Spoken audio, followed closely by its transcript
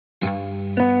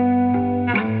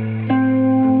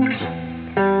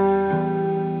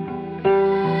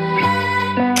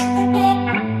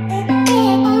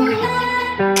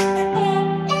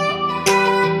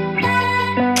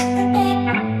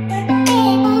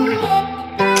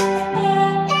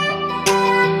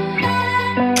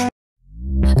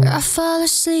fall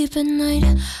asleep at night,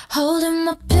 holding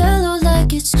my pillow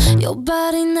like it's your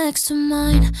body next to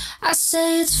mine. I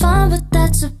say it's fine, but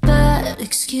that's a bad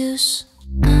excuse.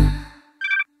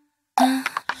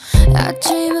 I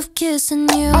dream of kissing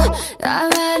you, I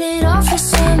write it off as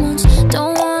someone's.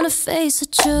 Don't wanna face the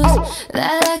truth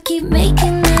that I keep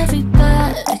making every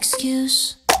bad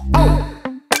excuse.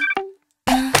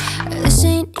 This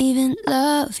ain't even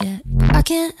love yet, I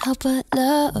can't help but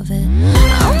love it.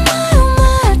 Oh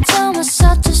my, I tell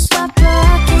myself to stop, but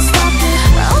I can't stop it.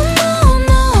 Oh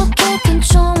no, I can't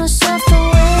control myself the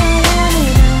way I want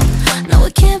it. No,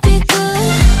 it can't be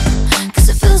good, cause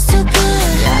it feels too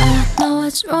good. Yeah, I know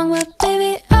what's wrong, but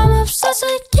baby, I'm obsessed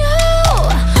with you.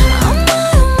 Oh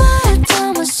my, I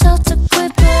tell myself to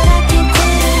quit, but I can't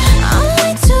quit it. I'm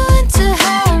way too into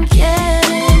how I'm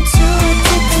getting too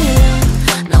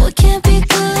addicted. No, it can't be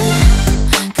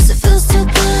good, cause it feels too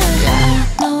good. Yeah,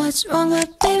 I know what's wrong,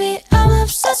 but baby, I'm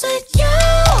obsessed with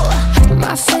you.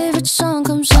 My favorite song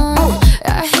comes on,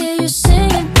 I hear you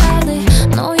singing badly.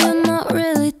 No, you're not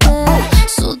really there,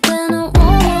 so then I roll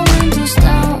my windows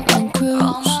down and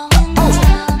cruise.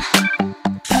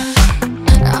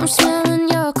 I'm smelling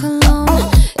your cologne,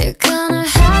 it kinda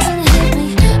hasn't hit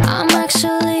me, I'm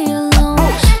actually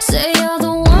alone. Say you're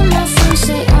the one, my friends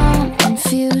say I'm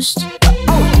confused.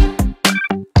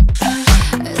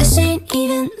 This ain't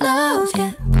even love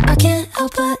yet, I can't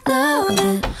help but love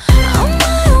it. Oh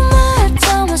my, I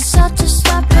tell myself to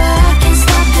stop, but I can't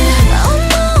stop it. Oh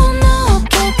no, I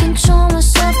can't control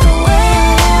myself the way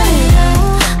I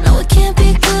want it. No, it can't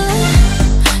be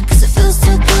good, cause it feels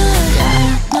too good.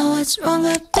 Yeah, I know what's wrong,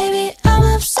 but baby, I'm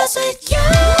obsessed with you.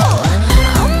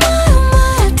 Oh my,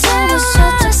 I tell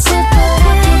myself to sit, but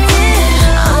I can't quit it.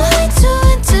 I'm way too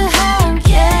into how I'm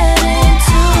getting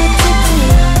too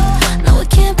addicted. No, it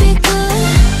can't be good,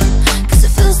 cause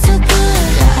it feels too good.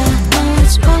 Yeah, I know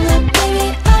what's wrong, but baby,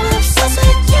 I'm obsessed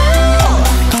with you.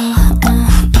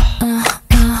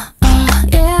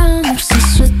 Yeah, I'm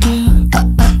obsessed with you.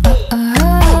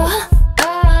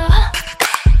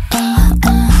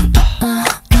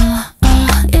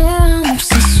 Yeah, I'm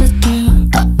obsessed with you.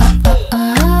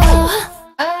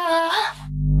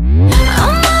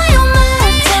 Oh my,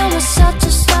 I tell myself to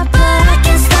stop, but I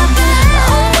can't stop it.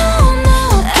 Oh no,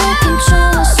 I can't control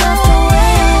myself the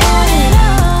way I want it.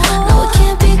 No, it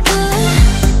can't be good,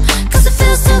 cause it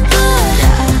feels too good.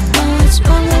 Yeah, I know it's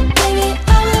wrong, but baby,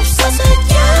 I'm obsessed with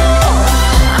you.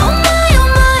 Oh my,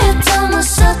 I tell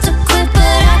myself to quit, but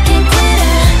I can't quit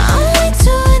it. I'm way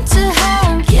too into how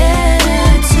I'm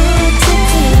getting too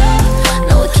addicted.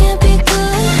 No, it can't be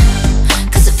good,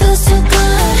 cause it feels too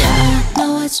good. Yeah, I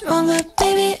know it's wrong, but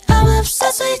baby, I'm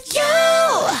obsessed with you.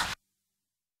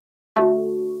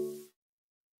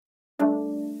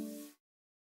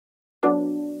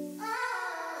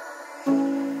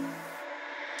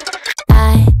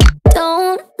 I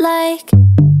don't like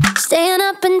staying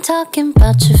up and talking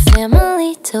about your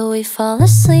family till we fall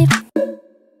asleep.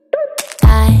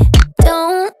 I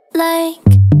don't like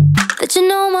that you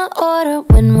know my order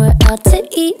when we're out to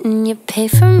eat and you pay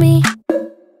for me.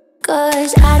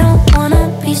 Cause I don't wanna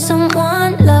be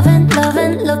someone loving,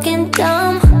 looking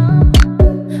dumb,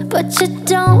 but you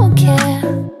don't care.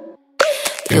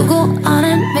 You go on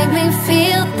and make me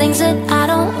feel things that I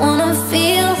don't wanna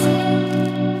feel,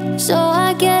 so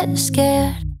I get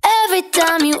scared. Every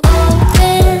time you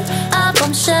open up,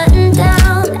 I'm shutting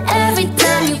down. Every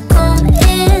time you come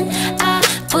in, I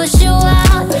push you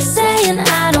out, saying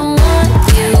I don't want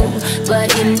you,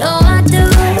 but you know I do.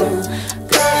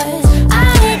 Cause I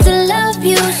hate to love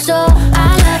you, so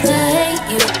I love to hate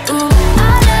you. Ooh,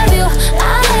 I love you,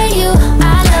 I hate you,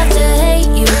 I love to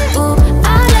hate you. Ooh,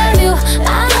 I love you, I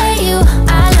hate you,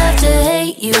 I love to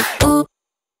hate you. Ooh,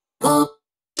 ooh.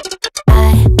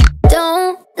 I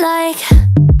don't like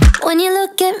when you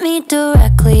look at me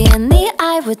directly in the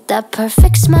eye with that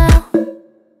perfect smile.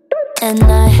 And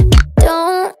I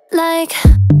don't like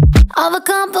all the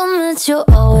compliments you're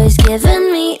always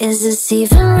giving me. Is this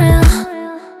even real?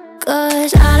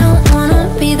 Cause I don't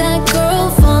wanna be that girl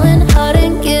falling hard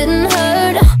and getting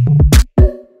hurt,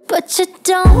 but you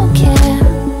don't care.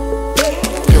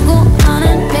 You go on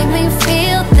and make me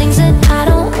feel things that I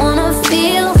don't wanna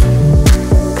feel,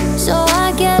 so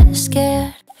I get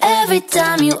scared. Every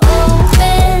time you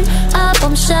open up,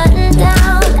 I'm shutting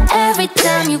down. Every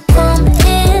time you come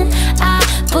in, I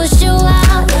push you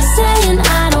out, saying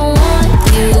I don't want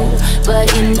you,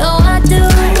 but you know I do.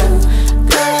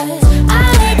 Cause I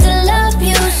hate to love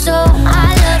you, so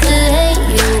I love to hate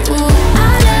you. Ooh,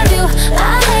 I love you, I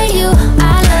hate you,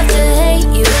 I love to hate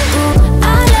you. Ooh, I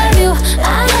love you, I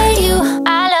hate you, I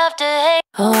love to hate.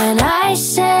 Oh, and I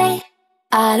say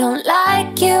I don't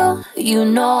like you, you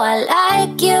know I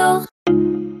like you.